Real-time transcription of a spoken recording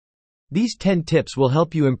These 10 tips will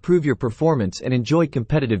help you improve your performance and enjoy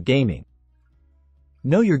competitive gaming.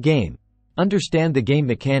 Know your game. Understand the game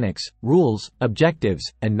mechanics, rules, objectives,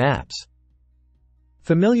 and maps.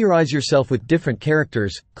 Familiarize yourself with different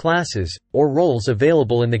characters, classes, or roles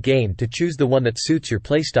available in the game to choose the one that suits your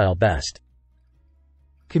playstyle best.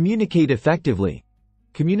 Communicate effectively.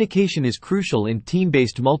 Communication is crucial in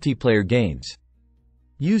team-based multiplayer games.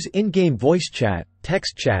 Use in-game voice chat,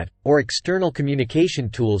 text chat, or external communication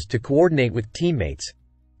tools to coordinate with teammates,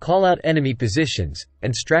 call out enemy positions,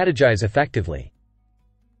 and strategize effectively.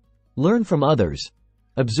 Learn from others.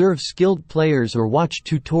 Observe skilled players or watch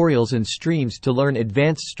tutorials and streams to learn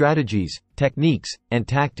advanced strategies, techniques, and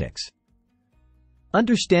tactics.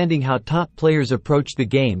 Understanding how top players approach the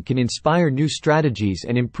game can inspire new strategies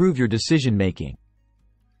and improve your decision-making.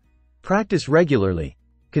 Practice regularly.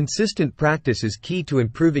 Consistent practice is key to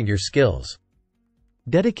improving your skills.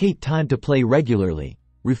 Dedicate time to play regularly.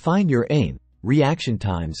 Refine your aim, reaction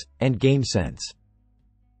times, and game sense.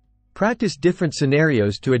 Practice different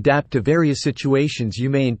scenarios to adapt to various situations you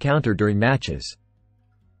may encounter during matches.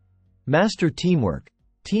 Master teamwork.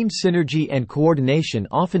 Team synergy and coordination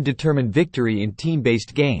often determine victory in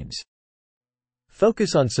team-based games.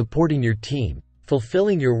 Focus on supporting your team,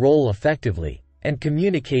 fulfilling your role effectively, and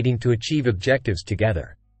communicating to achieve objectives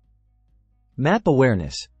together. Map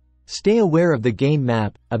awareness. Stay aware of the game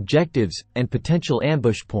map, objectives, and potential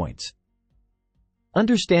ambush points.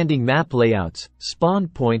 Understanding map layouts, spawn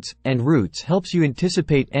points, and routes helps you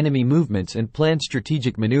anticipate enemy movements and plan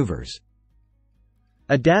strategic maneuvers.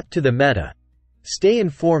 Adapt to the meta. Stay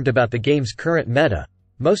informed about the game's current meta,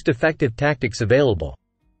 most effective tactics available.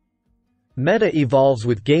 Meta evolves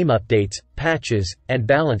with game updates, patches, and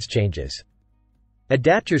balance changes.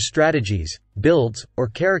 Adapt your strategies, builds, or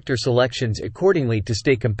character selections accordingly to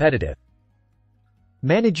stay competitive.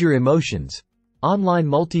 Manage your emotions. Online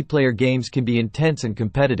multiplayer games can be intense and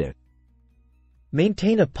competitive.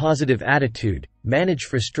 Maintain a positive attitude, manage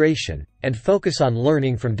frustration, and focus on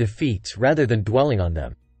learning from defeats rather than dwelling on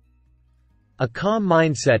them. A calm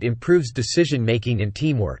mindset improves decision-making and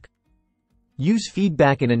teamwork. Use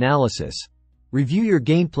feedback and analysis. Review your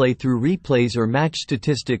gameplay through replays or match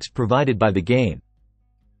statistics provided by the game.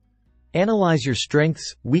 Analyze your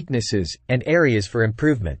strengths, weaknesses, and areas for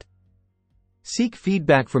improvement. Seek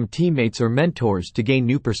feedback from teammates or mentors to gain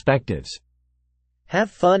new perspectives.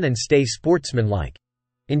 Have fun and stay sportsmanlike.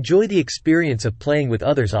 Enjoy the experience of playing with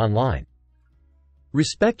others online.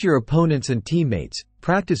 Respect your opponents and teammates,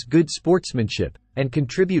 practice good sportsmanship, and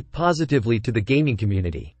contribute positively to the gaming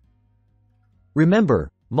community.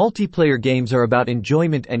 Remember, multiplayer games are about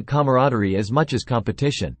enjoyment and camaraderie as much as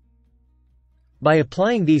competition. By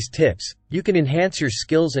applying these tips, you can enhance your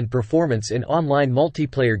skills and performance in online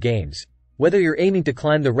multiplayer games, whether you're aiming to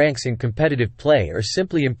climb the ranks in competitive play or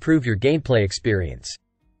simply improve your gameplay experience.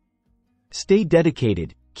 Stay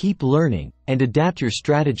dedicated, keep learning, and adapt your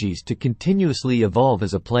strategies to continuously evolve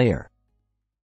as a player.